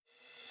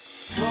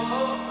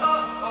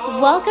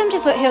Welcome to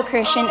Foothill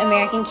Christian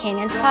American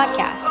Canyons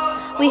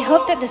podcast. We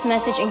hope that this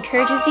message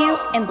encourages you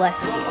and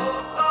blesses you.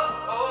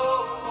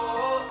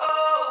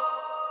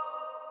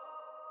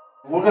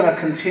 We're going to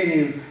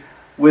continue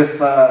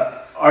with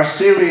our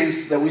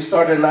series that we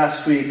started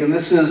last week, and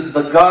this is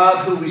The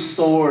God Who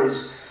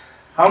Restores.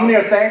 How many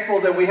are thankful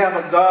that we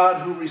have a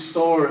God who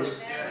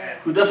restores,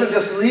 who doesn't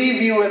just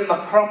leave you in the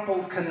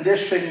crumpled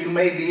condition you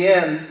may be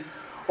in,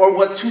 or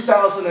what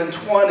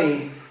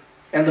 2020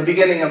 and the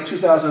beginning of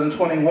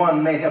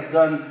 2021 may have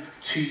done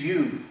to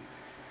you?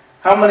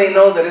 How many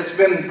know that it's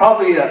been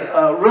probably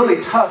a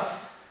really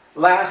tough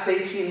last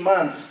 18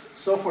 months,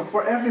 so forth,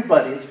 for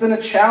everybody? It's been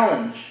a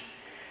challenge.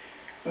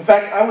 In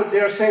fact, I would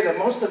dare say that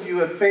most of you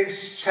have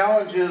faced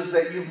challenges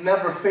that you've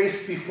never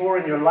faced before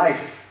in your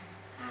life.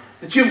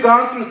 That you've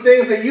gone through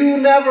things that you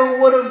never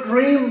would have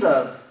dreamed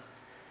of.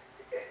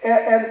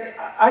 And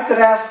I could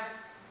ask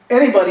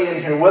anybody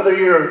in here, whether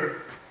you're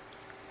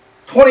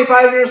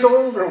 25 years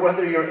old or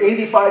whether you're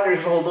 85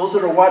 years old, those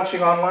that are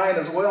watching online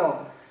as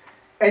well,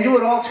 and you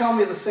would all tell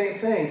me the same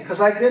thing, because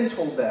I've been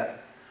told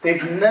that.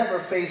 They've never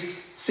faced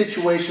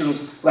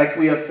situations like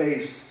we have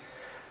faced.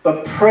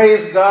 But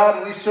praise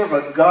God, we serve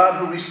a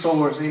God who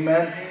restores,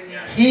 amen?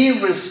 He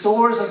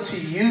restores unto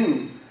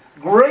you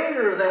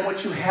greater than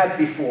what you had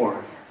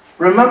before.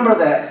 Remember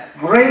that,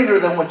 greater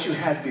than what you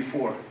had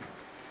before.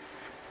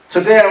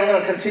 Today I'm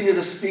going to continue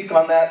to speak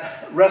on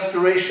that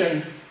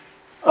restoration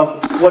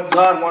of what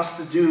God wants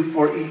to do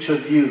for each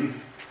of you.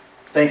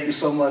 Thank you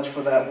so much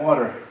for that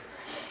water.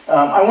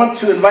 I want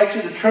to invite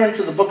you to turn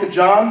to the book of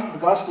John, the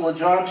Gospel of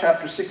John,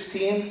 chapter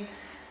 16,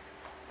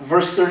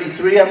 verse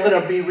 33. I'm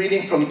going to be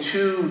reading from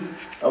two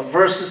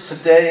verses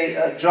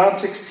today, John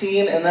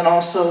 16, and then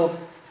also,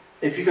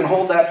 if you can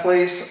hold that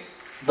place,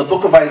 the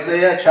book of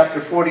Isaiah,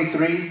 chapter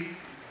 43,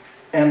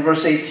 and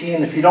verse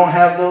 18. If you don't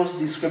have those,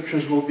 these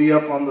scriptures will be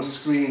up on the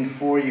screen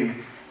for you.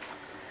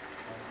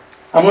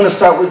 I'm going to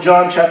start with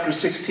John chapter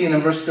 16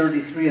 and verse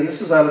 33, and this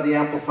is out of the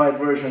Amplified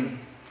Version.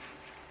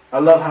 I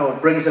love how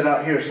it brings it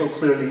out here so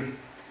clearly.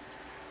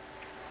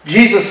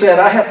 Jesus said,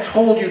 "I have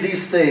told you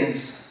these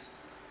things,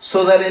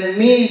 so that in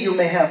me you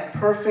may have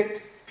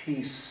perfect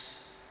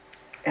peace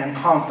and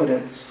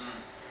confidence.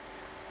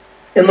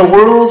 In the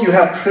world you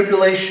have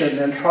tribulation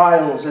and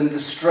trials and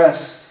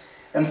distress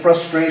and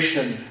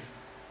frustration."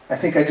 I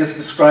think I just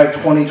described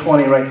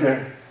 2020 right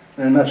there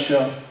in a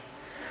nutshell.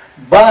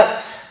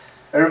 But,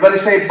 everybody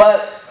say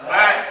but.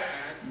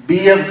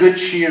 Be of good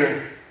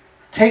cheer.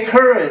 Take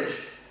courage.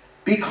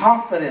 Be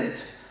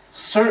confident,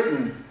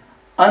 certain,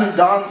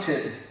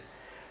 undaunted.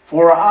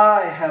 For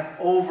I have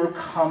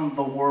overcome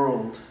the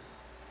world.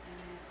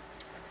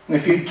 And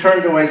if you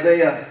turn to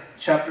Isaiah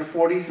chapter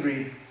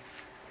 43,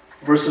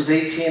 verses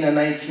 18 and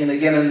 19,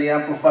 again in the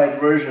Amplified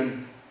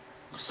Version,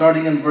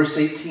 starting in verse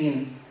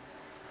 18,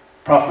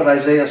 Prophet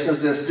Isaiah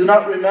says this: "Do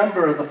not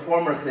remember the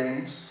former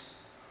things,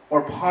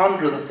 or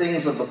ponder the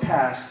things of the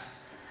past.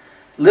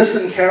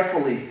 Listen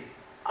carefully.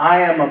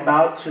 I am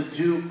about to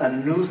do a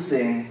new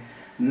thing.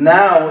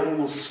 Now it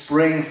will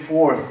spring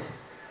forth.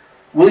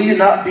 Will you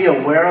not be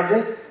aware of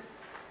it?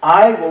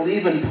 I will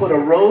even put a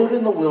road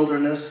in the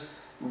wilderness,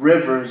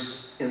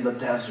 rivers in the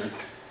desert."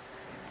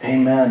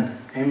 Amen.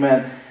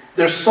 Amen.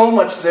 There's so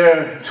much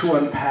there to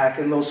unpack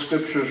in those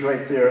scriptures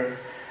right there.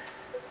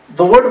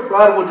 The Word of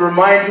God would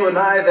remind you and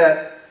I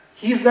that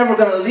He's never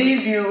going to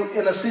leave you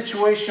in a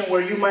situation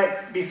where you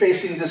might be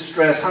facing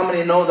distress. How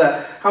many know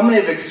that? How many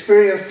have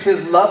experienced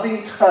His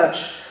loving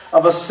touch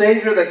of a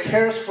Savior that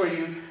cares for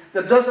you,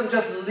 that doesn't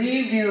just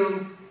leave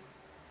you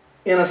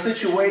in a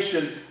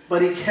situation,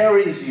 but He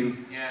carries you?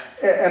 Yeah.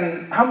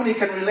 And how many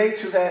can relate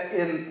to that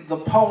in the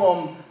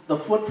poem, The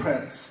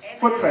Footprints?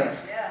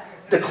 Footprints. Yeah.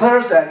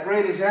 Declares that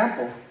great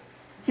example.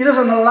 He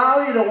doesn't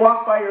allow you to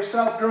walk by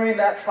yourself during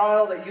that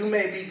trial that you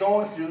may be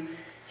going through.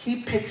 He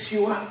picks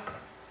you up.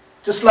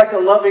 Just like a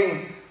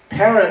loving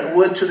parent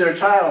would to their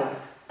child.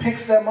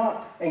 Picks them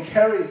up and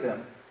carries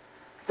them.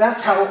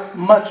 That's how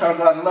much our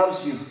God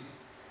loves you.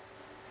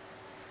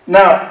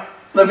 Now,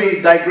 let me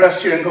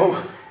digress here and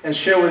go and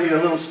share with you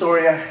a little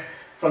story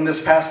from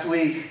this past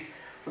week.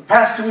 For the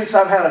past 2 weeks,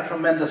 I've had a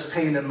tremendous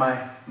pain in my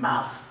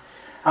mouth.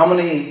 How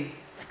many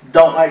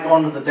don't like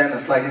going to the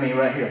dentist like me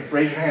right here?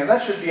 Raise your hand.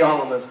 That should be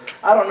all of us.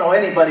 I don't know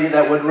anybody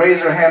that would raise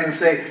their hand and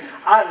say,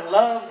 "I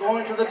love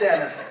going to the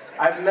dentist."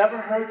 I've never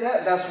heard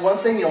that. That's one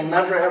thing you'll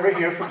never ever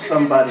hear from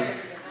somebody.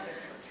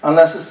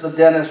 Unless it's the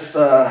dentist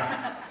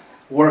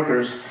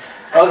workers.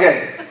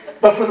 Okay.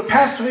 But for the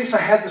past 2 weeks, I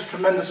had this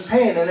tremendous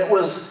pain, and it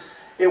was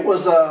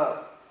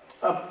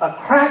a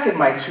crack in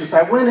my tooth.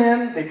 I went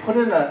in, they put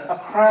in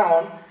a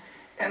crown,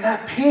 and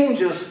that pain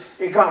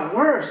it got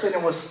worse, and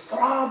it was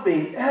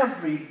throbbing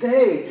every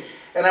day.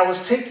 And I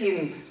was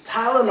taking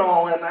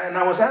Tylenol, and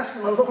I was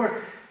asking the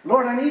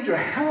Lord, I need your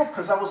help,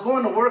 because I was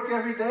going to work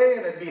every day,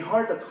 and it'd be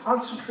hard to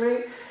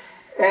concentrate.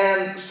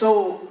 And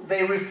so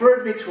they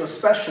referred me to a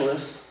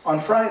specialist on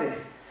Friday.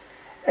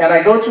 And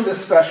I go to this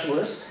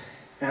specialist,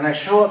 and I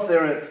show up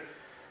there at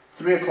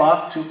 3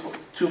 o'clock,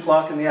 2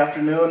 o'clock in the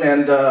afternoon,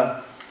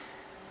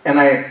 and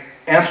I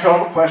answer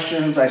all the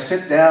questions. I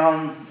sit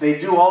down. They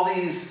do all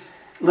these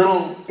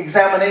little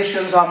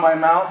examinations on my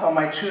mouth, on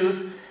my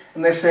tooth,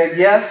 and they said,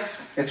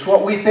 yes, it's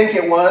what we think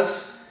it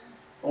was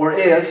or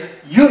is.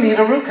 You need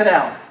a root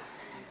canal.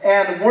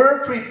 And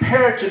we're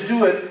prepared to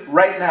do it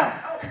right now.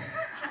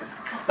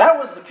 That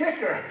was the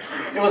kicker.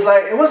 It was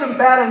like, it wasn't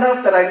bad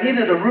enough that I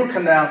needed a root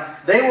canal.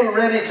 They were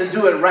ready to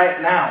do it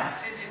right now.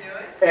 Did you do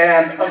it?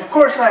 And of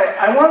course,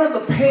 I wanted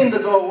the pain to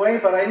go away,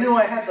 but I knew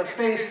I had to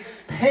face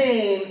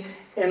pain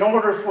in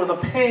order for the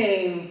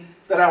pain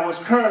that I was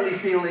currently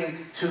feeling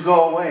to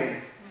go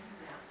away.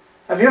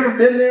 Have you ever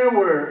been there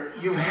where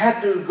you've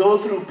had to go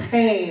through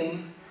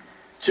pain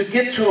to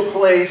get to a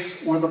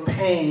place where the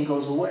pain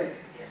goes away?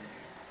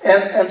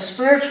 And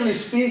spiritually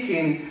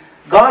speaking,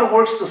 God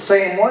works the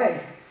same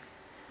way.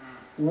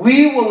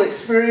 We will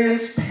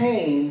experience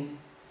pain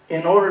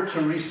in order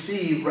to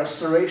receive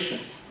restoration.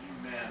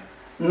 Amen.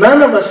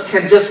 None of us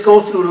can just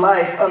go through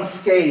life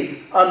unscathed,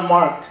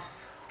 unmarked.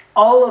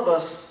 All of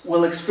us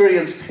will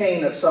experience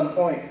pain at some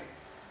point.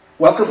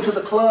 Welcome to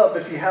the club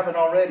if you haven't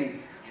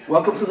already.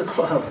 Welcome to the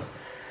club.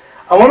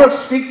 I want to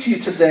speak to you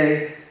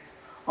today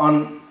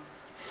on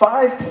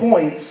 5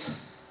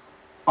 points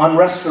on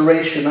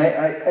restoration.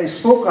 I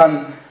spoke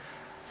on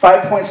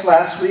 5 points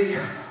last week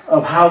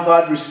of how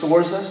God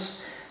restores us.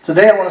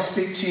 Today I want to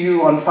speak to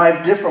you on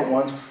 5 different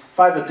ones,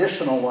 5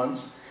 additional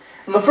ones.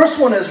 And the first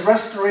one is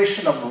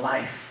restoration of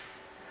life.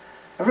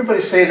 Everybody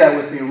say that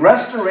with me.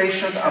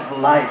 Restoration of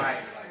life.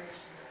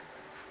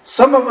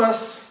 Some of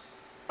us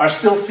are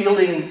still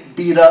feeling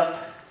beat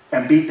up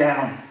and beat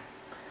down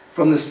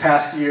from this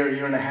past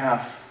year and a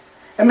half.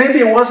 And maybe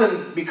it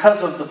wasn't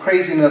because of the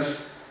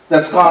craziness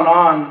that's gone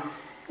on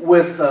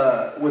with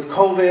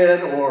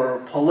COVID or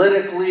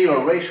politically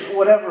or racial,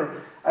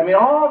 whatever. I mean,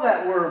 all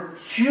that were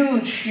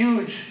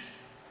huge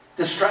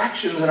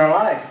distractions in our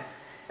life.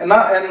 And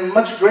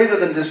much greater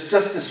than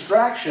just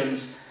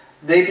distractions,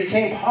 they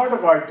became part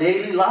of our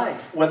daily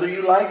life, whether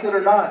you liked it or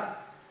not.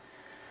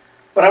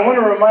 But I want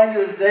to remind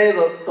you today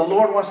that the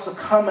Lord wants to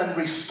come and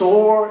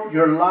restore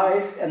your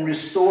life and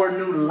restore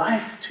new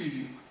life to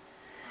you.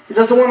 He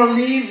doesn't want to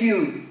leave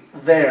you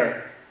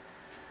there.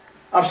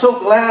 I'm so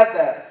glad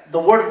that the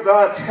Word of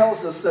God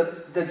tells us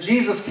that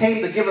Jesus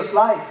came to give us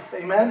life.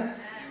 Amen?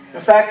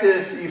 In fact,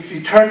 if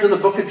you turn to the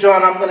book of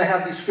John, I'm going to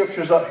have these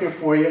scriptures up here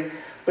for you.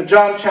 But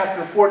John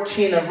chapter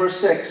 14 and verse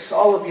 6,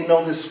 all of you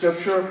know this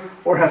scripture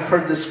or have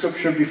heard this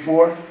scripture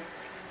before.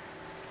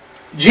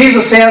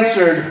 Jesus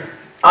answered,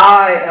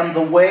 I am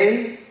the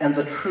way and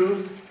the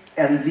truth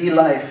and the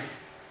life.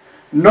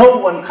 No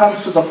one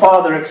comes to the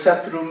Father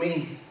except through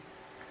me.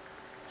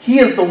 He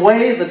is the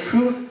way, the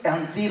truth,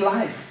 and the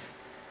life.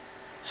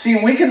 See,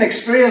 we can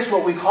experience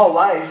what we call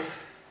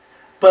life,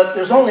 but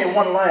there's only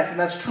one life, and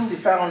that's truly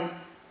found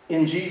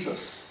in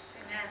Jesus.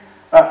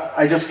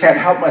 I just can't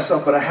help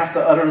myself, but I have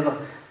to utter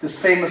this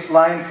famous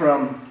line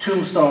from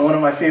Tombstone, one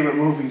of my favorite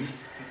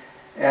movies.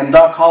 And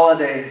Doc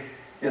Holliday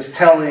is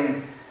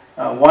telling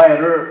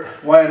Wyatt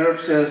Earp. Wyatt Earp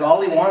says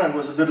all he wanted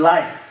was a good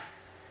life.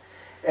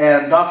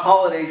 And Doc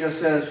Holliday just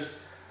says,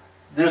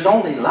 there's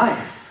only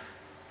life.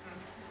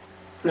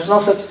 There's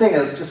no such thing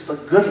as just a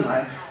good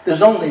life.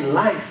 There's only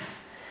life.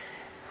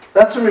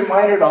 That's a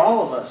reminder to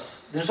all of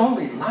us. There's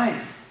only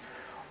life.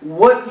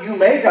 What you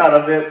make out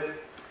of it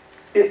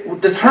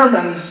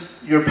determines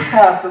your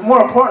path. But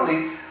more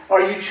importantly,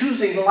 are you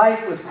choosing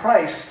life with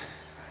Christ?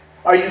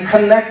 Are you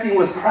connecting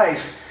with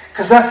Christ?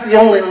 Because that's the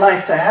only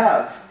life to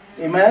have.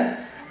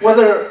 Amen?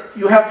 Whether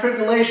you have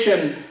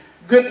tribulation,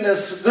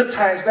 goodness, good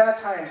times, bad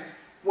times,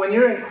 when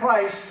you're in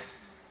Christ,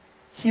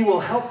 He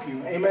will help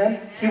you.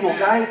 Amen? He will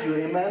guide you.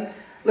 Amen?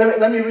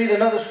 Let me read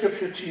another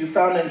scripture to you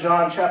found in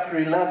John chapter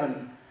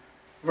 11,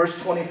 verse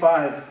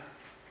 25.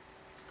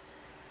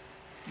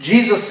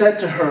 Jesus said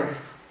to her,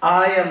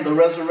 I am the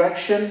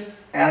resurrection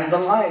and the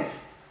life.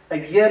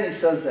 Again, He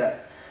says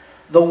that.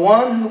 The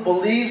one who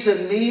believes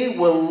in me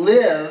will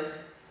live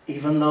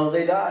even though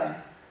they die.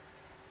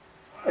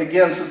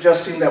 Again,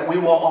 suggesting that we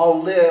will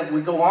all live.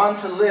 We go on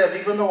to live.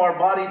 Even though our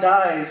body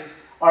dies,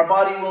 our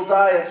body will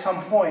die at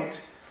some point.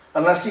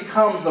 Unless He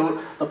comes,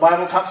 the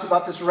Bible talks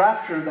about this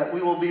rapture, that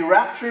we will be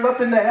raptured up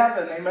into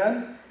heaven.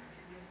 Amen?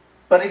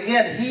 But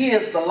again, He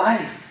is the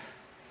life.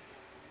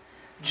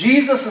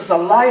 Jesus is a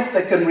life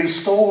that can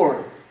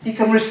restore. He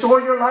can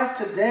restore your life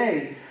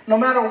today. No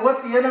matter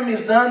what the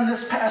enemy's done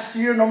this past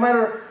year, no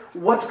matter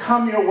what's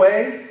come your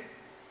way,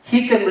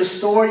 He can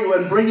restore you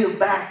and bring you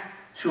back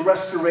to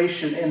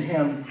restoration in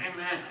Him.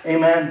 Amen.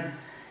 Amen.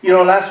 You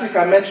know, last week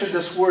I mentioned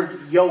this word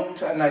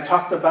yoked, and I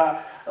talked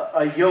about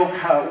a yoke,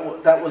 how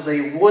that was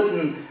a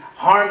wooden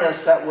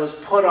harness that was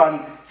put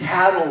on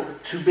cattle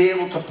to be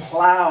able to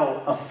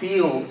plow a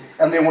field,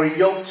 and they were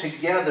yoked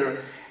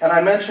together. And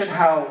I mentioned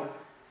how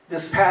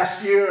this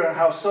past year,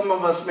 how some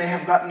of us may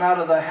have gotten out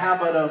of the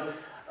habit of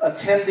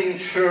attending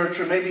church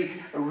or maybe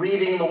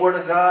reading the Word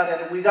of God,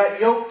 and we got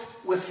yoked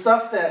with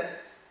stuff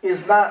that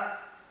is not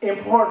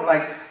important,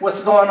 like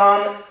what's going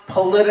on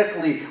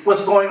politically,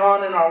 what's going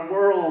on in our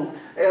world,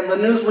 and the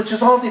news, which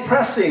is all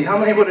depressing. How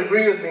many would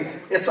agree with me?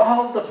 It's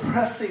all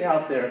depressing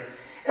out there.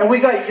 And we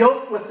got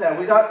yoked with that.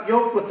 We got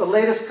yoked with the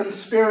latest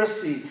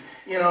conspiracy.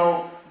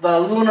 The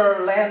lunar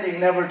landing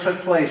never took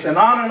place, and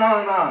on and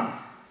on and on.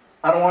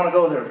 I don't want to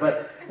go there,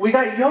 but we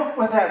got yoked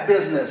with that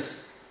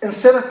business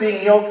instead of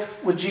being yoked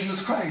with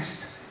Jesus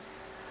Christ.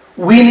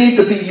 We need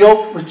to be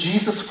yoked with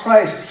Jesus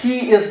Christ.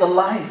 He is the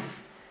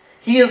life.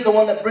 He is the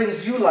one that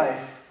brings you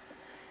life.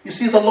 You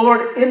see, the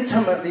Lord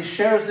intimately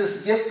shares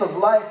this gift of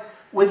life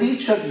with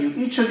each of you,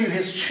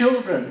 His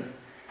children,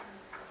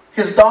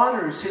 His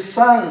daughters, His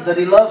sons that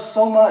He loves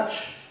so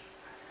much.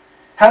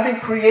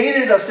 Having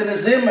created us in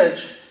His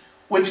image,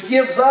 which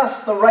gives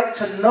us the right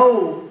to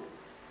know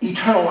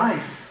eternal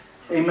life.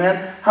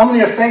 Amen. How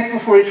many are thankful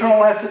for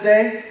eternal life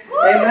today?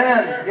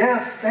 Amen.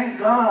 Yes, thank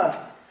God.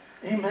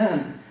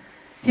 Amen.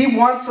 He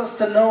wants us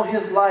to know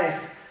His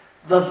life,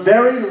 the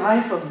very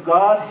life of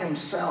God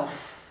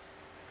Himself.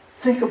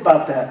 Think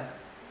about that.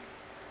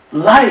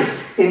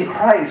 Life in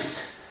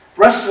Christ,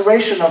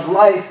 restoration of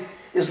life,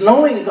 is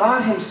knowing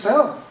God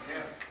Himself.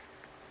 Yes.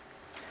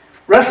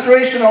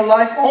 Restoration of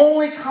life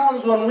only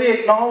comes when we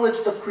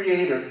acknowledge the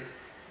Creator.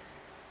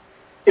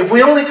 If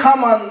we only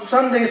come on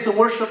Sundays to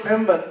worship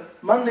Him, but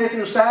Monday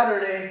through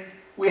Saturday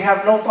we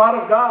have no thought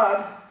of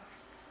God,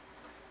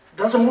 it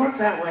doesn't work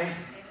that way. Amen.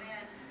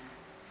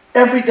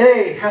 Every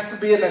day has to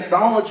be an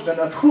acknowledgement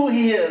of who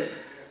He is,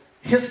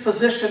 His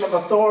position of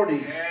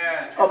authority,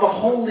 Yes. of a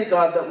holy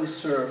God that we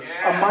serve,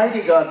 Yes. a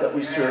mighty God that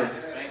we Yes. serve.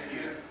 Thank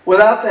you.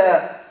 Without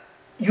that,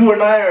 you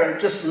and I are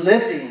just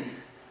living.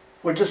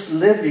 We're just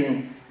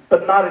living,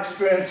 but not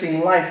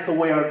experiencing life the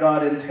way our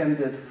God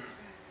intended.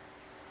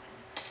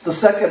 The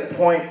second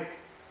point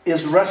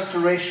is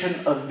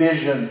restoration of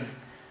vision.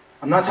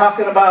 I'm not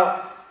talking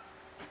about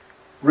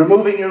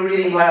removing your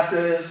reading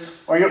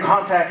glasses or your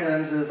contact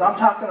lenses. I'm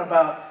talking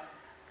about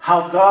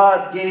how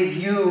God gave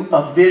you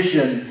a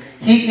vision.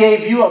 He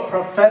gave you a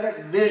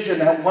prophetic vision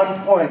at one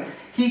point.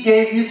 He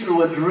gave you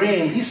through a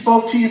dream. He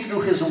spoke to you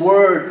through His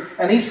Word.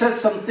 And He said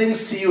some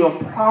things to you of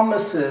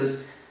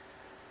promises.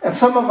 And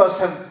some of us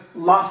have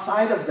lost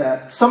sight of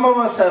that. Some of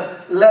us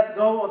have let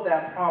go of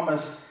that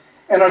promise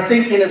and are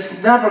thinking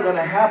it's never going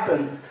to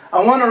happen.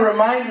 I want to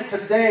remind you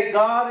today,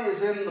 God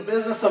is in the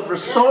business of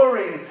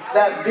restoring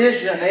that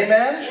vision.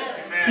 Amen?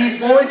 He's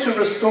going to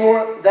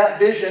restore that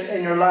vision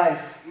in your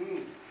life.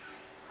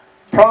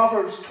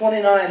 Proverbs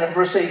 29 and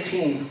verse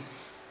 18.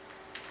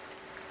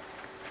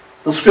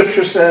 The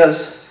scripture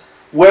says,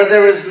 where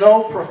there is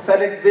no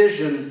prophetic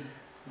vision,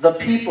 the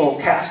people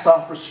cast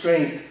off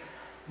restraint.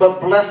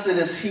 But blessed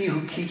is he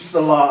who keeps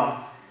the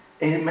law.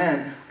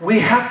 Amen. We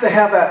have to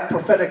have that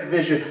prophetic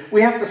vision.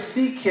 We have to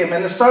seek Him.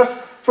 And it starts,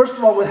 first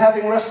of all, with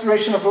having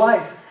restoration of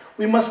life.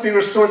 We must be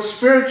restored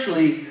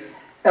spiritually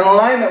in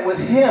alignment with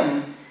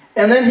Him.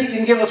 And then He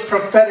can give us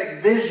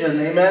prophetic vision,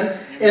 amen,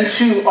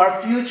 into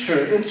our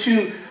future,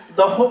 into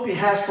the hope He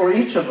has for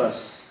each of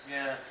us.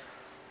 Yes.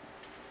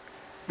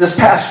 This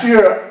past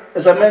year,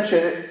 as I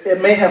mentioned,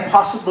 it may have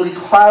possibly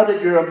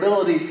clouded your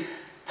ability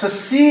to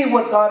see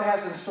what God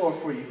has in store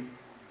for you.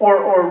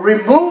 Or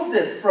removed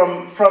it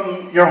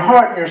from your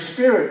heart and your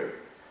spirit.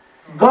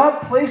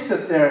 God placed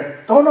it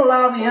there. Don't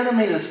allow the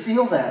enemy to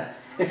steal that.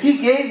 If He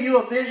gave you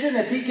a vision,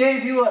 if He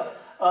gave you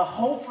a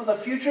hope for the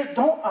future,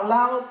 don't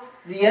allow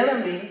the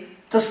enemy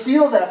to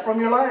steal that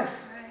from your life.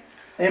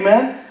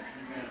 Amen?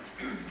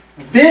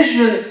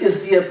 Vision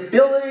is the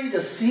ability to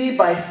see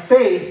by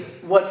faith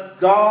what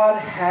God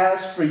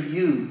has for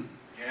you.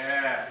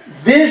 Yes.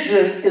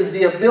 Vision is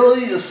the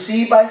ability to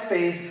see by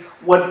faith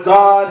what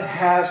God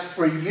has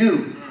for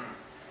you.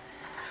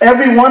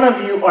 Every one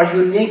of you are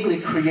uniquely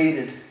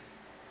created.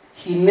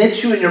 He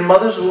knit you in your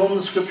mother's womb,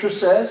 the scripture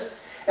says,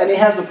 and He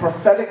has a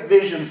prophetic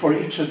vision for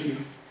each of you.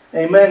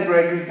 Amen,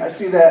 Gregory. I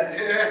see that.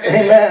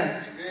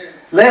 Amen.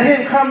 Let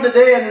Him come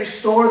today and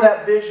restore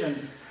that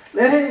vision.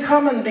 Let Him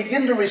come and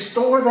begin to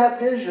restore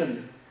that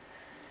vision.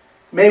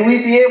 May we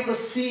be able to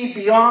see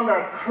beyond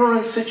our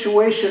current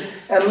situation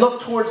and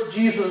look towards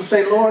Jesus and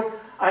say, Lord,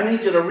 I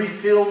need You to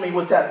refill me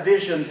with that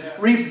vision. Yes.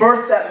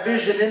 Rebirth that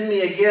vision in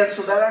me again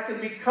so that I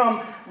can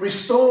become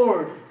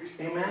restored.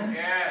 Amen?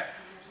 Yes.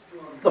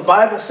 The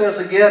Bible says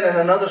again in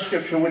another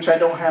scripture, which I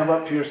don't have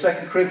up here,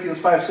 2 Corinthians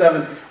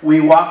 5:7, we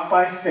walk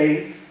by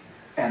faith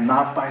and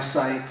not by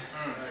sight.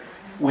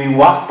 We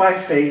walk by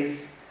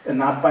faith and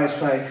not by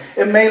sight.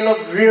 It may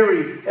look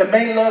dreary. It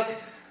may look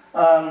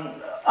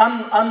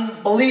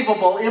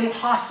unbelievable,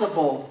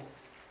 impossible.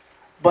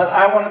 But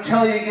I want to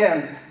tell you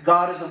again,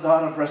 God is a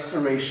God of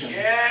restoration.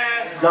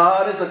 Yes.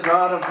 God is a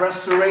God of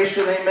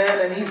restoration, amen.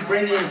 And He's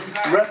bringing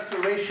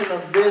restoration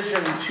of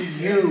vision to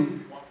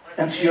you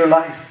and to your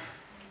life.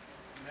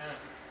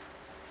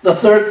 The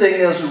third thing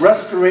is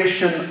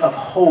restoration of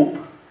hope.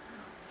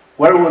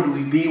 Where would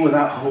we be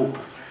without hope?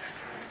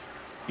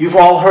 You've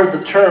all heard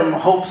the term,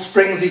 hope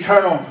springs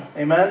eternal.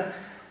 Amen?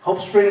 Hope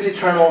springs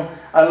eternal.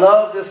 I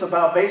love this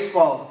about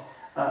baseball.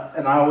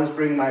 And I always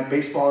bring my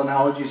baseball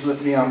analogies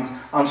with me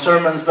on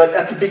sermons. But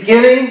at the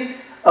beginning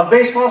of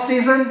baseball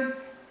season,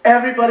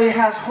 everybody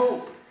has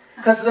hope.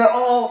 Because they're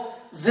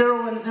all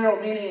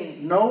 0-0,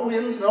 meaning no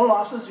wins, no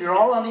losses. You're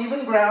all on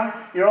even ground.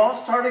 You're all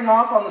starting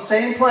off on the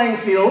same playing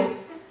field.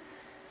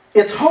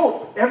 It's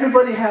hope.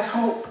 Everybody has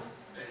hope.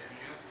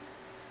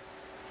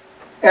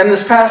 And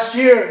this past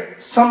year,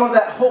 some of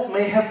that hope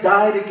may have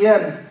died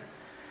again.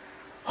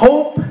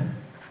 Hope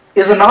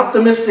is an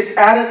optimistic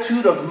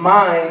attitude of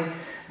mind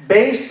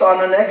based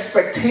on an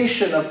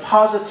expectation of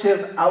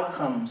positive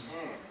outcomes.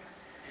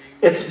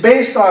 It's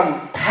based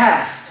on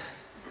past.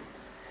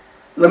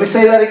 Let me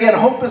say that again.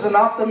 Hope is an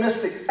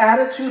optimistic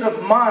attitude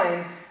of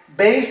mind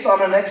based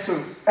on an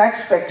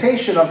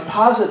expectation of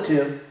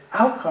positive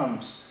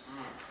outcomes.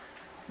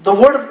 The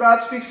Word of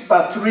God speaks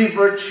about three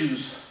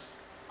virtues: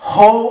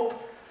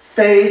 hope,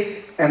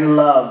 faith, and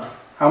love.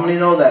 How many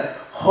know that?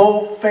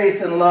 Hope,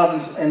 faith, and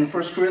love in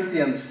 1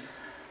 Corinthians.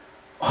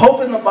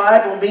 Hope in the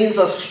Bible means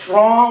a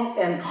strong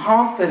and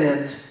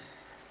confident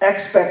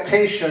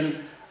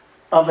expectation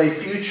of a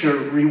future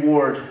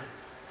reward.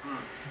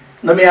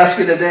 Let me ask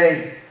you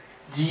today,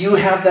 do you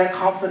have that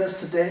confidence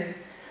today?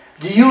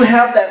 Do you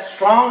have that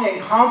strong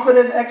and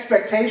confident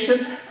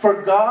expectation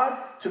for God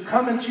to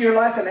come into your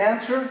life and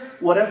answer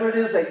whatever it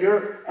is that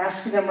you're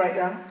asking Him right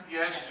now?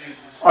 Yes, Jesus.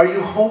 Are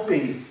you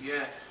hoping?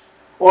 Yes.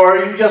 Or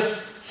are you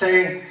just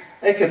saying,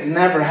 it could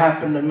never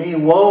happen to me.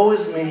 Woe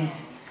is me.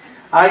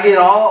 I get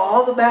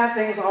all the bad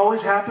things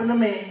always happen to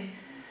me.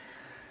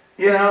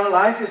 You know,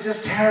 life is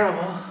just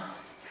terrible.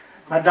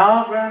 My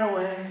dog ran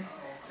away.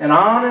 And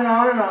on and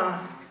on and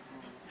on.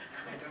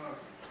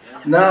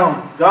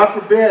 No, God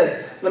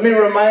forbid. Let me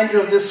remind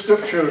you of this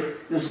scripture,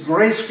 this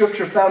great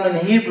scripture found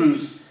in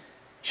Hebrews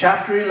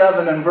chapter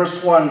 11 and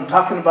verse 1,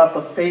 talking about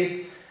the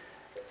faith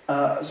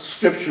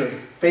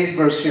scripture, faith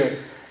verse here.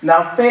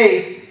 Now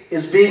faith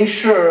is being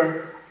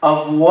sure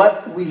of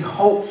what we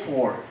hope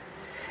for,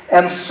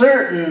 and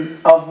certain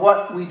of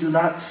what we do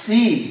not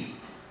see.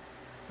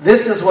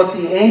 This is what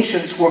the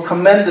ancients were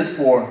commended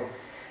for.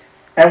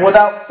 And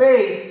without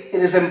faith,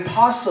 it is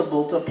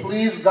impossible to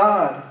please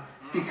God,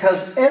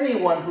 because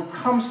anyone who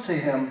comes to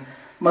Him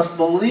must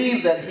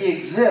believe that He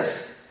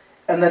exists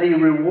and that He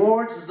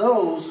rewards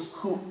those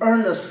who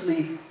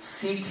earnestly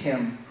seek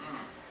Him.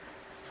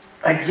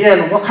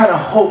 Again, what kind of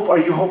hope are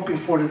you hoping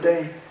for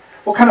today?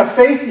 What kind of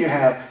faith do you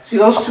have? See,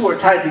 those two are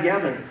tied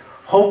together.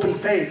 Hope and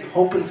faith.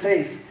 Hope and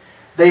faith.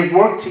 They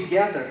work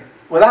together.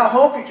 Without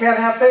hope, you can't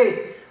have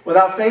faith.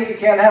 Without faith, you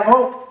can't have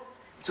hope.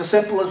 It's as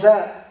simple as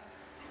that.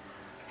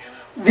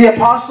 The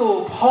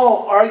Apostle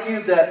Paul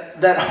argued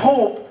that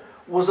hope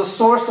was a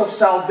source of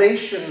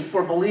salvation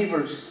for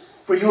believers,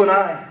 for you and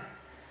I.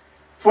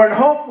 For in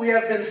hope we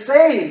have been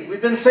saved.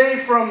 We've been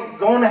saved from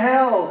going to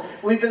hell.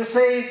 We've been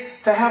saved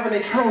to have an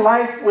eternal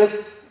life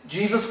with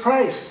Jesus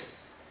Christ.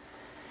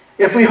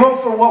 If we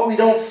hope for what we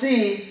don't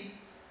see,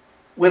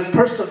 with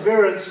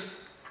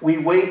perseverance, we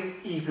wait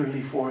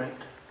eagerly for it.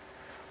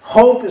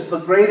 Hope is the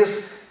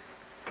greatest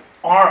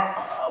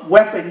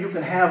weapon you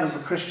can have as a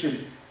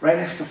Christian, right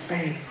next to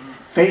faith.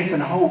 Faith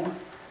and hope.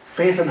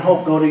 Faith and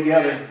hope go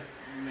together.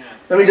 Amen.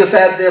 Let me just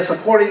add this.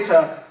 According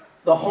to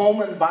the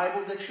Holman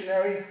Bible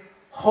Dictionary,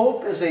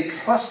 hope is a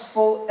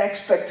trustful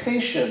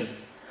expectation,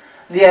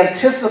 the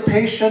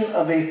anticipation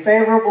of a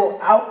favorable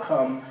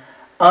outcome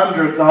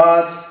under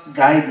God's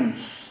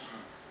guidance.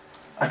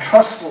 A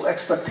trustful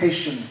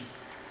expectation.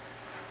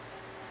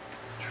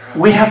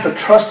 We have to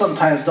trust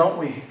sometimes, don't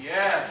we?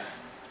 Yes.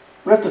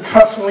 We have to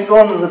trust when we go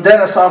into the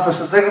dentist's office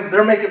that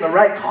they're making the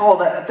right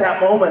call at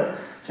that moment.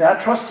 Say, I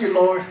trust you,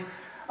 Lord.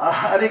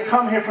 I didn't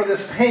come here for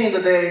this pain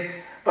today,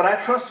 but I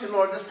trust you,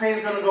 Lord. This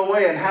pain's going to go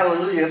away, and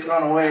hallelujah, it's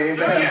gone away.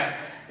 Amen. Yeah.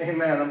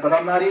 Amen. But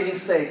I'm not eating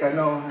steak. I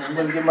know. I'm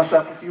going to give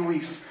myself a few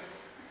weeks.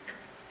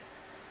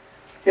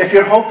 If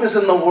your hope is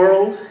in the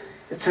world,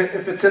 if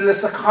it's in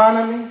this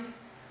economy,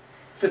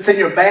 if it's in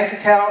your bank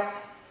account,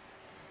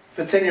 if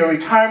it's in your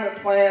retirement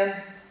plan,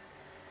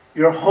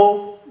 your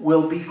hope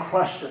will be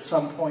crushed at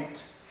some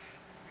point.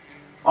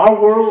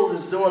 Our world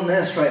is doing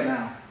this right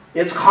now.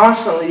 It's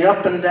constantly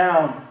up and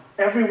down.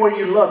 Everywhere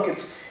you look,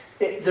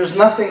 there's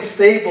nothing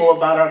stable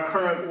about our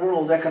current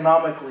world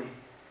economically.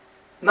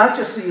 Not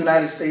just the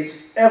United States,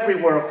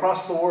 everywhere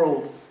across the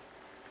world.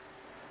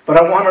 But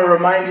I want to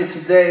remind you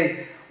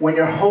today, when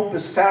your hope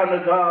is found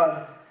in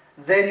God,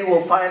 then you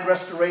will find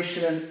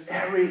restoration in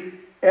every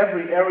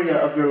area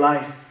of your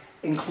life,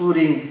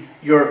 including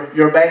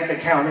your bank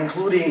account,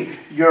 including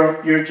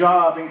your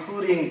job,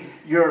 including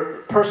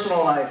your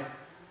personal life.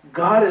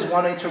 God is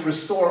wanting to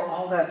restore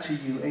all that to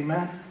you.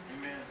 Amen?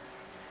 Amen.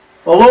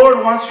 The Lord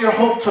wants your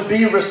hope to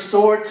be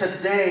restored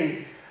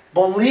today.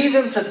 Believe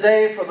Him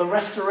today for the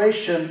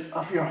restoration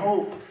of your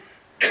hope.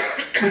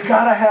 We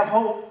got to have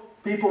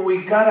hope. People, we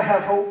got to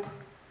have hope.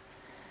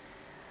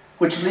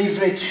 Which leads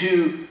me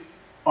to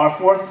our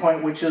fourth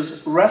point, which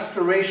is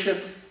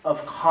restoration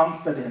of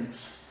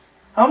confidence.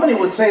 How many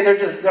would say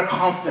they're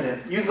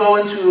confident? You go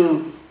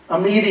into a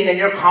meeting and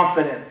you're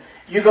confident.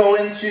 You go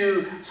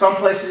into some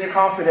place and you're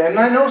confident. And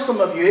I know some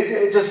of you,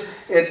 it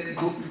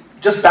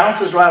just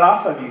bounces right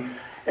off of you.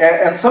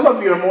 And some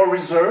of you are more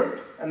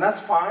reserved, and that's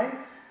fine.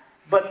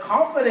 But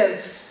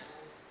confidence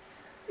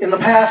in the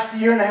past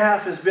year and a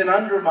half has been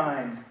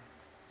undermined,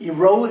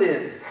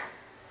 eroded,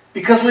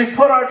 because we've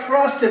put our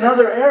trust in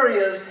other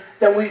areas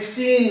that we've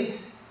seen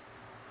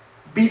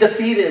be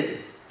defeated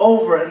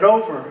over and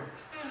over.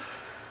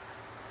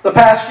 The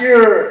past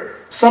year,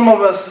 some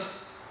of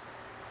us,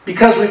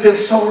 because we've been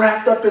so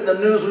wrapped up in the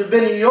news, we've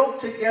been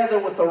yoked together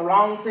with the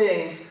wrong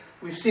things,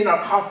 we've seen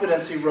our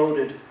confidence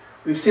eroded.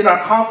 We've seen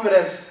our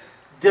confidence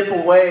dip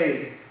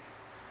away.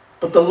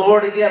 But the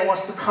Lord again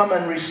wants to come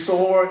and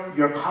restore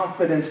your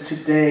confidence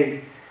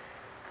today.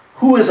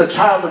 Who is a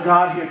child of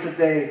God here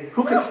today?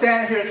 Who can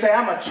stand here and say,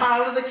 I'm a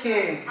child of the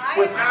King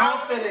with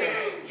confidence,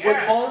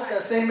 with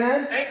boldness?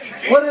 Amen? Thank you,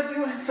 Jesus. What have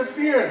you to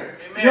fear?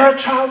 Amen. You're a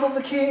child of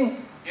the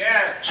King.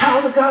 Yes.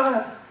 Child of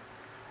God.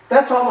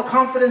 That's all the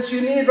confidence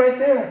you need right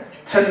there.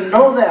 To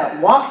know that.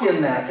 Walk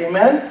in that.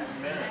 Amen?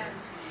 Amen.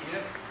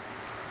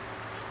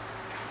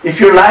 If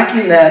you're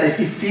lacking that, if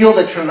you feel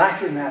that you're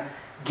lacking that,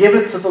 give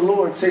it to the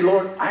Lord. Say,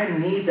 Lord, I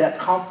need that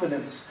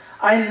confidence.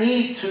 I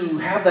need to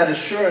have that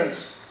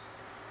assurance.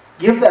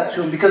 Give that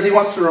to Him because He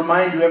wants to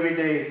remind you every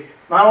day,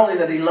 not only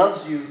that He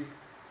loves you,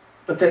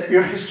 but that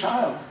you're His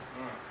child.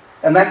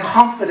 And that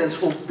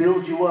confidence will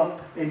build you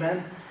up.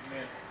 Amen?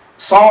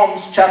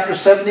 Psalms chapter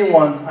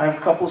 71. I have a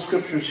couple of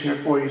scriptures here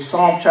for you.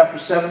 Psalm chapter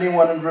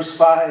 71 and verse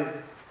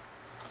 5.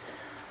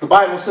 The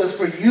Bible says,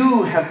 for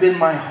you have been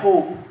my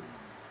hope.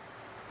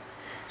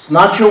 It's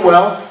not your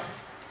wealth.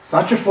 It's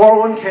not your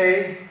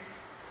 401k.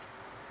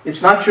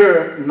 It's not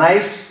your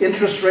nice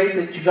interest rate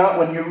that you got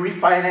when you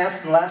refinanced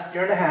in the last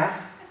year and a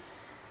half.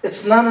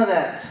 It's none of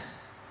that.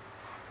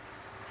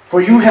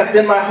 For you have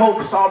been my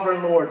hope,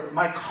 sovereign Lord,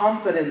 my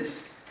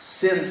confidence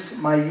since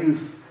my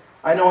youth.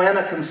 I know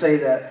Anna can say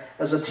that.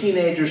 As a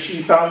teenager,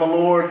 she found the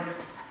Lord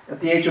at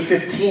the age of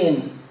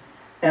 15.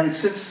 And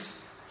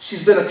since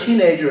she's been a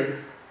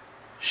teenager,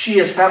 she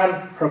has found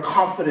her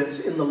confidence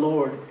in the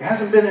Lord. It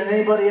hasn't been in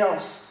anybody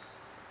else,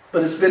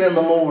 but it's been in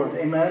the Lord.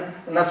 Amen?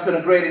 And that's been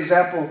a great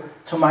example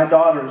to my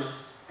daughters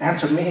and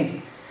to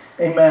me.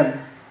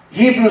 Amen.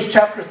 Hebrews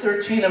chapter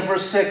 13 and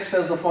verse 6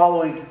 says the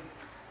following.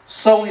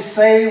 So we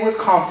say with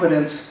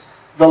confidence,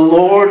 the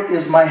Lord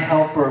is my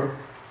helper.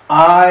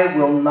 I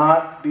will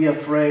not be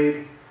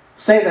afraid.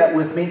 Say that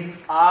with me.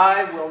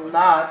 I will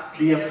not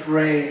be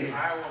afraid.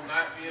 I will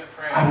not be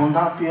afraid. I will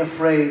not be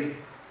afraid.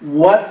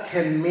 What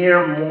can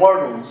mere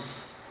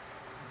mortals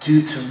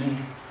do to me?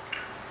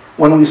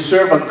 When we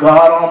serve a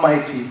God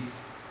Almighty.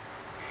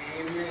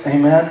 Amen.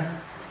 Amen.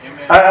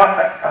 Amen.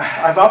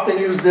 I've often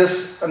used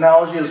this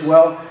analogy as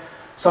well.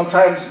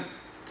 Sometimes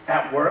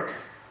at work,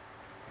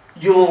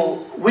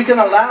 we can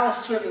allow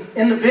certain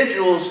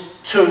individuals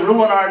to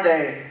ruin our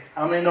day.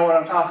 How many know what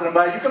I'm talking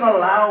about? You can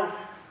allow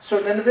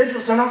certain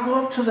individuals to not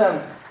go up to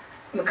them.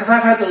 Because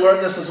I've had to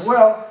learn this as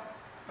well.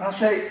 And I'll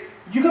say,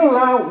 you can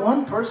allow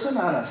one person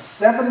out of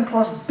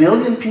 7+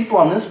 billion people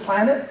on this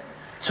planet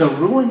to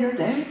ruin your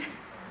day?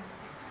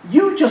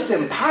 You just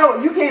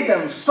you gave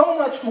them so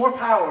much more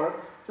power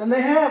than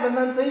they have and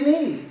that they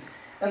need.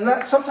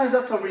 And sometimes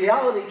that's a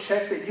reality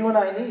check that you and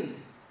I need.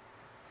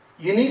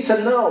 You need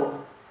to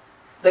know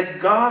that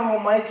God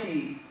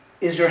Almighty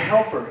is your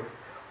helper.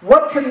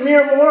 What can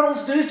mere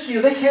mortals do to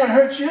you? They can't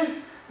hurt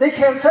you. They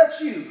can't touch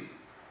you.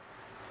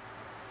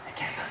 They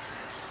can't touch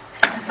this.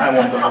 I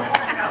won't go.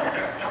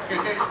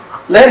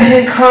 Let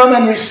Him come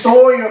and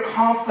restore your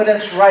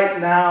confidence right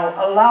now.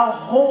 Allow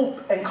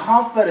hope and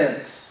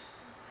confidence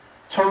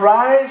to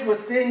rise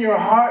within your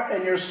heart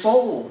and your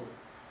soul.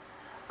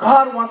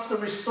 God wants to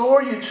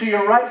restore you to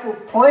your rightful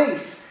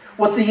place.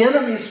 What the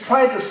enemies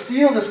tried to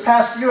steal this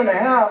past year and a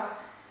half,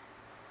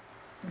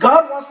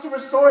 God wants to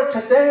restore it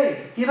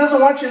today. He doesn't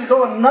want you to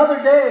go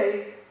another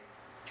day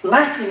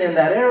lacking in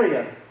that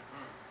area.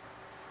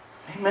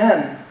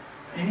 Amen.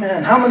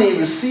 Amen. How many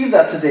receive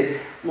that today?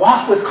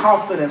 Walk with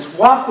confidence.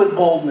 Walk with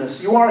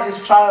boldness. You are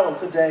His child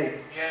today.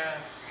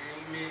 Yes.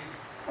 Amen.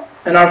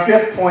 And our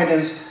fifth point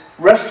is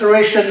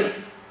restoration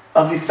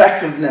of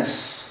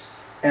effectiveness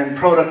and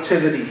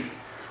productivity.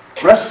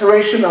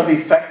 Restoration of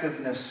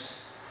effectiveness.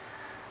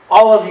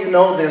 All of you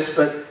know this,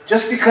 but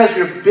just because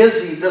you're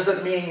busy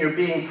doesn't mean you're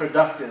being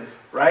productive,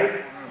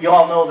 right? You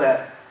all know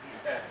that.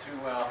 Yeah, too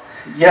well.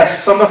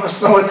 Yes, some of us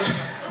know it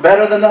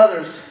better than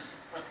others.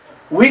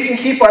 We can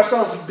keep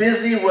ourselves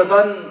busy with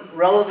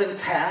irrelevant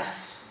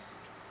tasks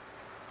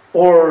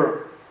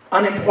or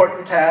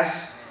unimportant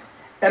tasks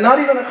and not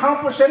even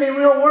accomplish any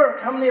real work.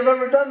 How many have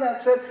ever done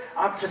that? Said,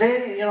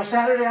 today,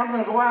 Saturday, I'm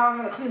going to go out, I'm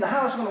going to clean the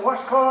house, I'm going to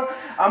wash the car,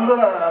 I'm going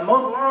to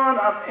mow the lawn,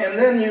 and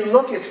then you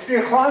look, it's 3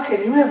 o'clock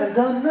and you haven't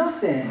done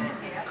nothing.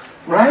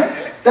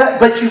 Right?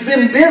 But you've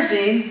been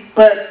busy,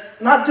 but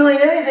not doing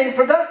anything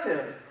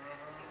productive.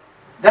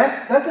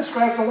 That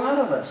describes a lot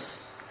of us.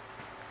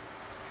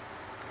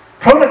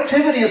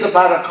 Productivity is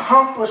about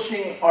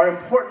accomplishing our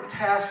important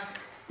tasks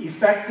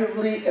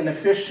effectively and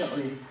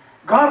efficiently.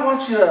 God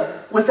wants you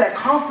to, with that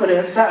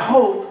confidence, that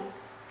hope,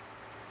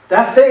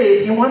 that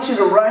faith, He wants you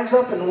to rise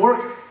up and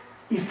work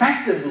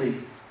effectively.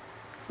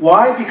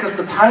 Why? Because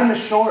the time is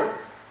short.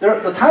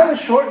 The time is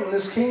short in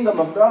this kingdom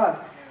of God.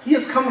 He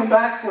is coming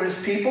back for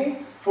His people,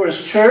 for His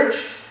church,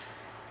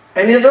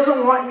 and He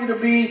doesn't want you to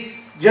be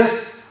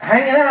just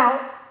hanging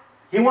out.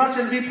 He wants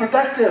you to be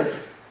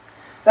productive.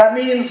 That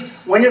means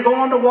when you're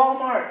going to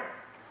Walmart,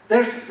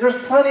 There's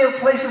plenty of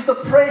places to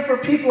pray for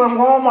people in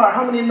Walmart.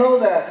 How many know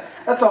that?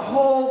 That's a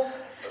whole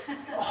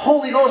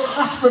Holy Ghost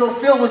hospital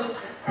filled with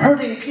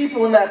hurting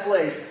people in that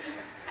place.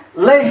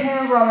 Lay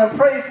hands on them,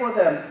 pray for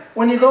them.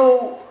 When you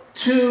go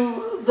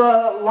to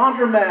the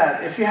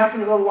laundromat, if you happen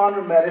to go to the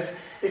laundromat,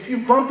 if you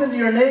bump into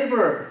your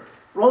neighbor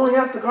rolling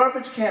out the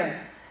garbage can,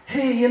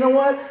 hey, you know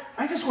what?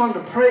 I just wanted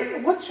to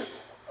pray.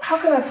 How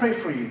can I pray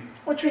for you?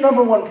 What's your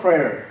number one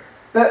prayer?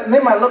 They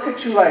might look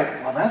at you like,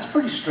 well, that's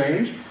pretty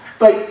strange.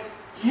 But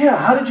yeah,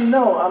 how did you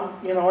know?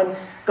 And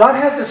God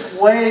has this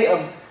way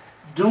of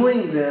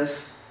doing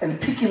this and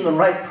picking the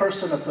right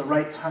person at the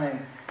right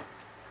time.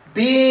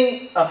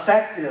 Being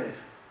effective.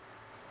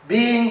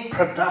 Being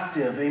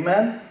productive.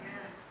 Amen?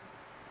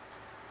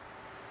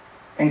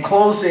 In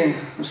closing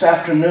this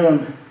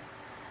afternoon,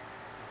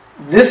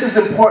 this is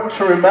important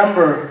to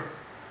remember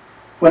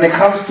when it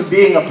comes to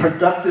being a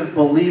productive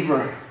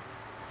believer.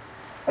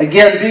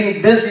 Again,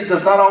 being busy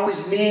does not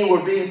always mean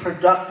we're being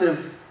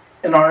productive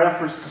in our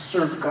efforts to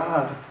serve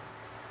God.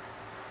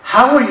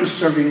 How are you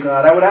serving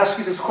God? I would ask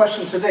you this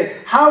question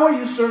today. How are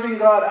you serving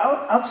God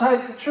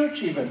outside the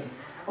church even?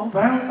 Oh,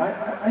 but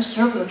I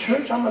serve in the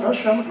church. I'm an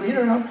usher. I'm a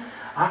greeter.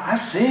 I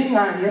sing.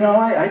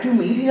 I do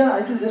media.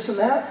 I do this and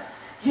that.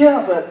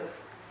 Yeah, but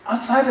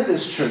outside of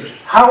this church,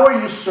 how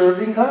are you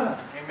serving God?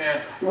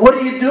 Amen. What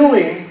are you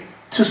doing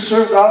to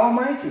serve God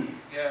Almighty?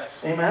 Yes.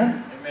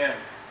 Amen? Amen.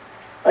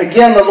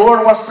 Again, the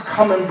Lord wants to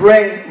come and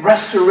bring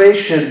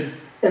restoration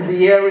in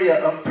the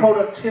area of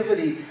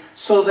productivity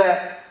so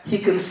that He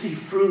can see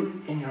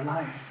fruit in your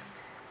life.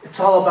 It's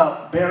all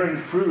about bearing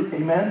fruit.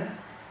 Amen?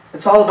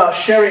 It's all about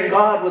sharing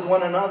God with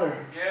one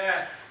another.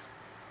 Yes.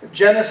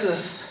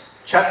 Genesis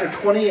chapter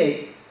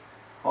 28,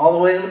 all the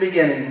way to the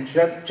beginning.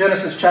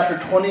 Genesis chapter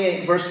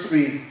 28, verse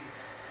 3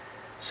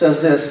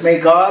 says this, "May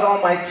God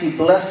Almighty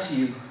bless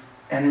you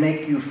and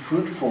make you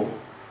fruitful."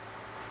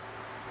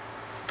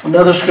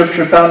 Another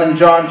scripture found in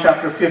John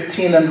chapter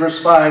 15 and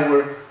verse 5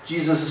 where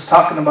Jesus is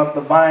talking about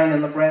the vine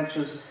and the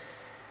branches.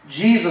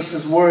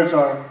 Jesus' words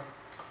are,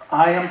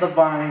 "I am the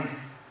vine,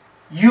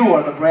 you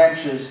are the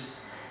branches.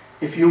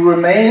 If you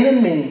remain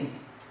in me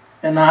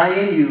and I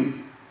in you,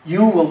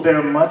 you will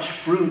bear much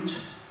fruit.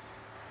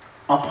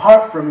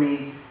 Apart from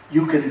me,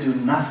 you can do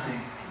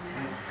nothing."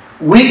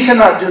 We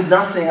cannot do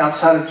nothing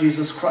outside of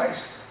Jesus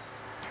Christ.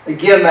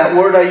 Again, that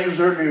word I used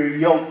earlier,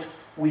 yoked.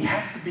 We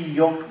have to be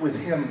yoked with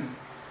Him.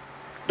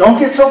 Don't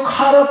get so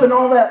caught up in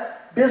all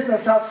that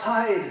business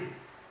outside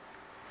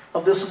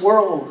of this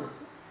world.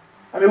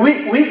 I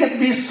mean, we could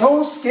be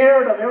so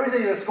scared of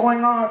everything that's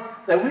going on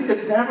that we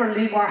could never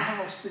leave our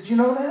house. Did you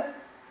know that?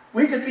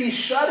 We could be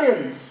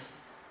shut-ins.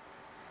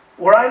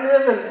 Where I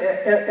live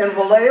in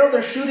Vallejo,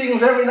 there's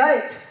shootings every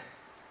night.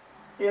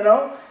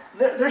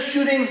 There's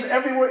shootings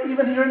everywhere,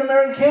 even here in the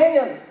American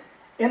Canyon,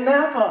 in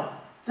Napa.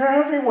 They're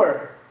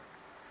everywhere.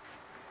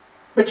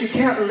 But you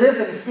can't live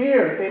in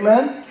fear.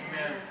 Amen?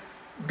 Amen.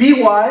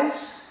 Be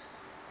wise.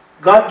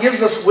 God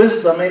gives us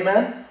wisdom.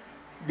 Amen?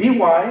 Be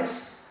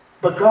wise.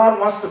 But God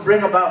wants to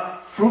bring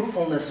about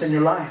fruitfulness in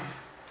your life.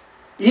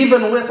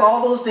 Even with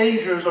all those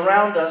dangers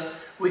around us,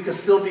 we can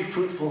still be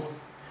fruitful.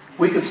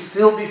 We can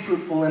still be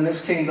fruitful in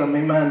this kingdom.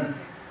 Amen.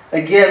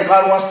 Again,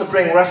 God wants to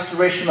bring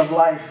restoration of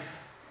life.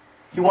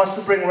 He wants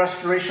to bring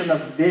restoration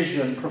of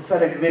vision,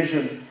 prophetic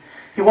vision.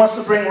 He wants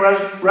to bring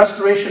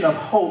restoration of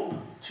hope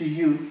to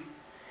you.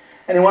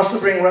 And He wants to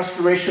bring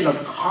restoration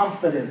of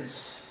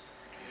confidence.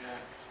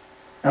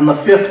 And the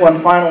fifth one,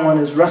 final one,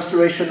 is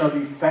restoration of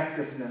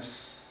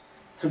effectiveness.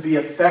 To be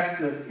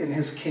effective in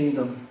His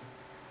kingdom.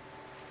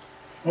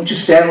 Won't you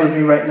stand with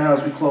me right now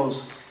as we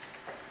close?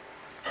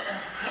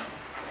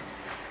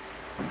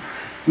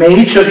 May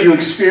each of you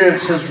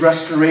experience His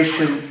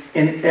restoration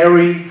in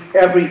every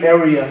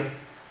area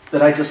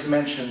that I just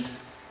mentioned.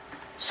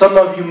 Some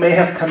of you may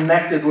have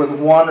connected with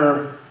one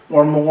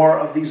or more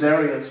of these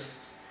areas.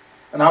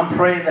 And I'm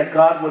praying that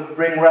God would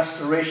bring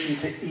restoration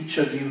to each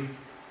of you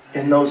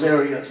in those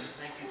areas.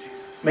 Thank you,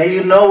 Jesus. May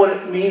you know what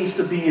it means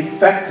to be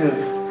effective,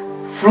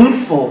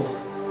 fruitful,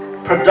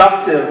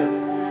 productive,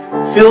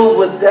 filled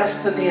with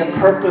destiny and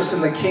purpose in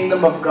the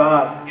kingdom of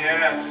God.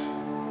 Yes.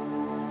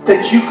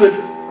 That you could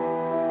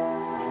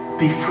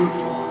be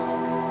fruitful.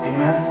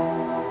 Amen.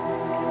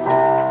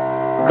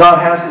 God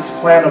has this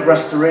plan of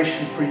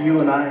restoration for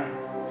you and I.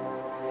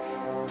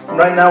 And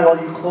right now, while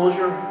you close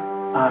your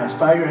eyes,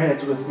 bow your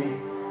heads with me.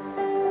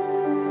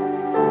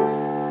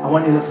 I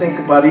want you to think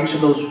about each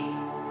of those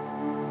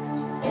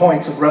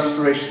points of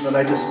restoration that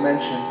I just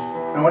mentioned.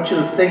 And I want you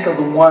to think of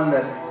the one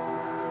that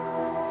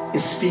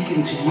is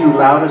speaking to you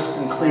loudest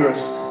and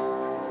clearest.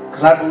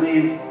 Because I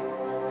believe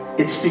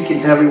it's speaking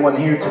to everyone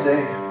here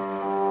today.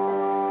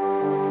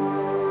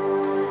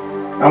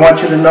 I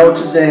want you to know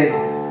today,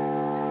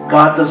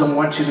 God doesn't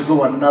want you to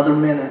go another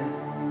minute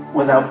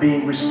without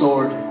being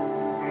restored.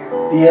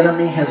 The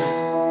enemy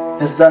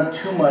has done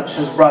too much,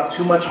 has brought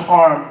too much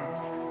harm,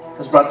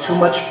 has brought too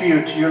much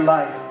fear to your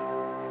life.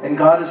 And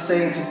God is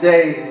saying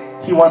today,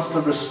 He wants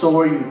to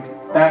restore you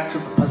back to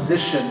the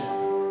position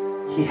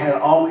He had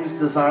always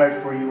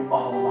desired for you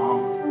all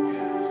along.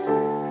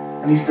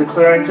 And He's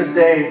declaring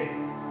today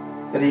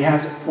that He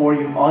has it for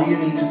you. All you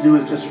need to do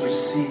is just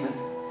receive it.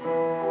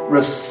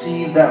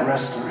 Receive that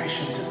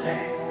restoration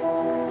today.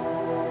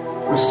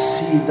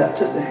 Receive that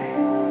today.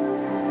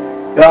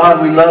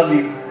 God, we love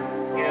you.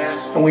 Yes.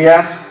 And we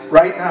ask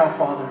right now,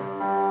 Father,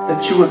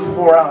 that you would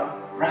pour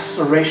out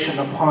restoration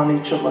upon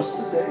each of us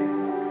today.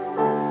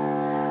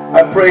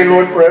 I pray,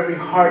 Lord, for every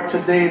heart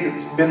today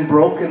that's been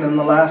broken in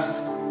the last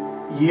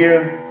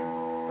year,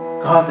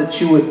 God, that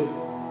you would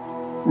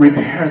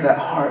repair that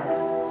heart,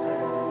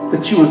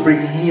 that you would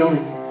bring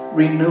healing,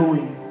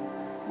 renewing,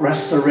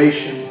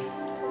 restoration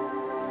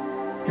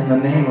in the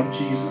name of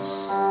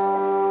Jesus.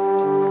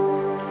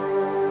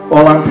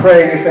 While I'm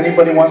praying, if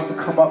anybody wants to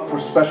come up for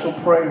special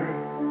prayer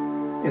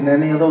in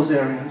any of those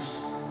areas,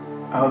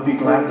 I would be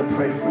glad to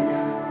pray for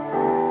you.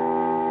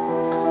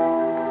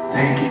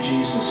 Thank you,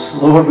 Jesus.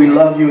 Lord, we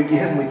love you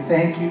again. We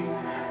thank you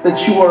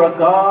that you are a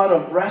God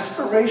of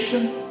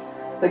restoration,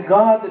 the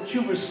God that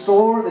you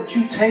restore, that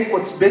you take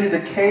what's been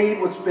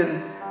decayed, what's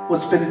been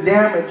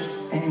damaged,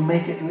 and you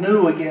make it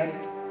new again.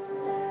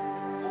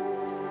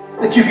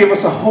 That you give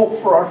us a hope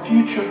for our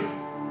future.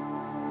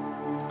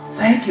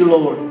 Thank you,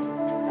 Lord.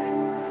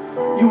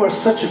 You are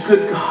such a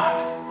good God.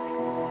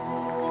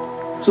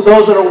 So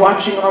those that are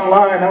watching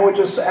online, I would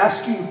just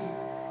ask you,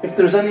 if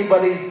there's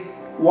anybody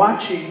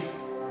watching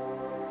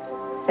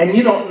and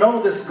you don't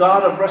know this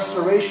God of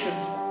restoration,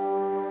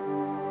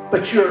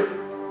 but you're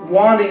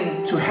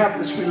wanting to have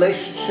this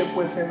relationship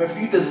with Him, if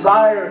you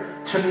desire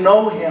to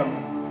know Him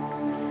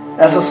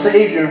as a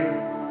Savior,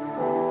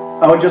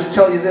 I would just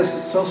tell you this,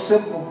 it's so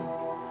simple.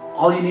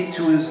 All you need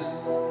to is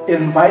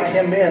invite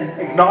Him in,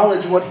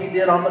 acknowledge what He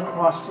did on the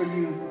cross for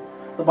you.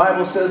 The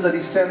Bible says that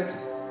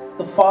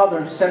the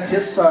Father sent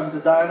His Son to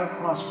die on a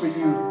cross for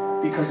you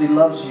because He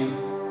loves you.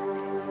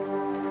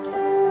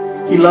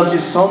 He loves you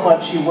so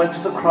much, He went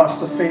to the cross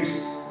to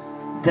face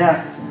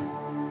death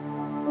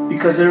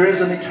because there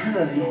is an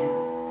eternity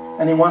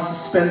and He wants to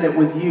spend it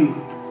with you.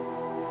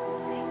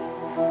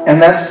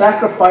 And that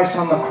sacrifice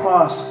on the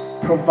cross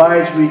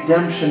provides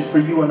redemption for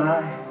you and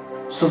I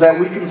so that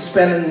we can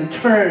spend an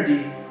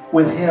eternity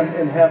with Him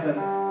in heaven.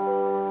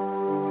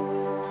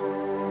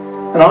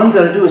 And all you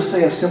got to do is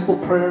say a simple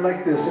prayer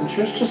like this. And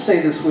church, just say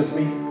this with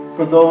me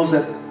for those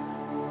that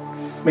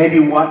may be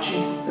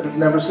watching that have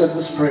never said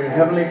this prayer.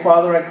 Heavenly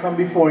Father, I come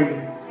before you.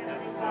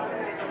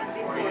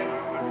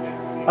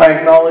 I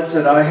acknowledge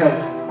that I have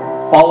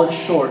fallen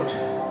short.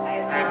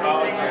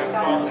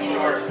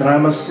 That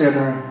I'm a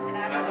sinner.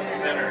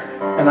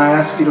 And I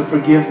ask you to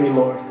forgive me,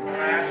 Lord.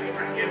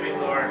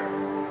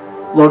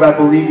 Lord, I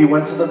believe you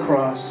went to the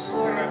cross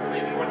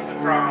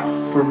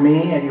for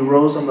me and you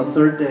rose on the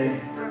third day.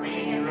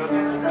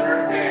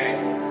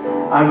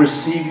 I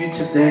receive you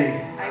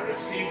today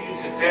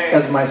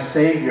as my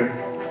Savior,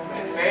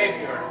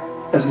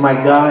 as my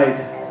guide.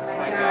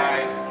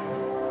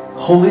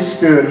 Holy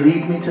Spirit,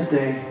 lead me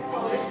today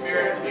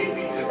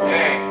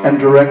and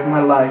direct my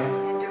life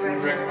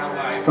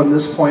from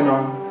this point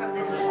on.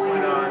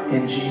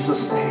 In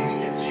Jesus'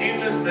 name.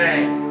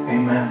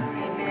 Amen.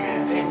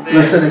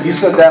 Listen, if you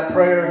said that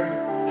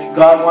prayer,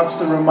 God wants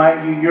to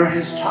remind you you're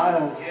His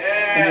child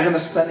and you're going to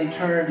spend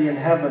eternity in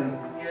heaven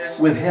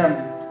with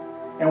Him.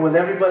 And with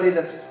everybody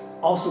that's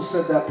also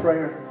said that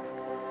prayer,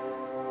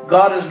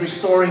 God is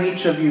restoring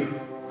each of you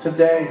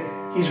today.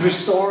 He's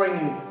restoring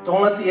you.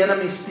 Don't let the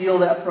enemy steal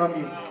that from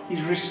you.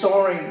 He's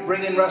restoring,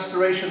 bringing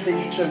restoration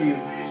to each of you.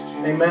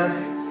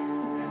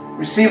 Amen.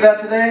 Receive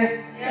that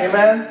today?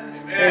 Amen?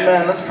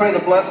 Amen. Let's pray the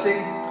blessing.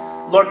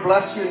 Lord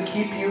bless you and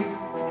keep you.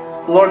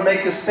 The Lord make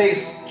His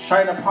face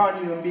shine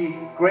upon you and be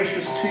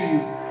gracious to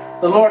you.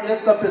 The Lord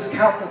lift up His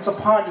countenance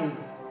upon you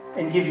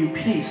and give you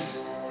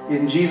peace.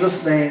 In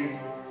Jesus' name.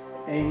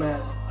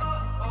 Amen.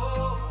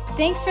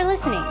 Thanks for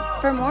listening.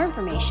 For more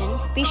information,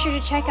 be sure to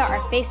check out our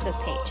Facebook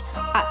page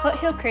at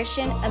Foothill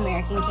Christian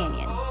American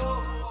Canyon.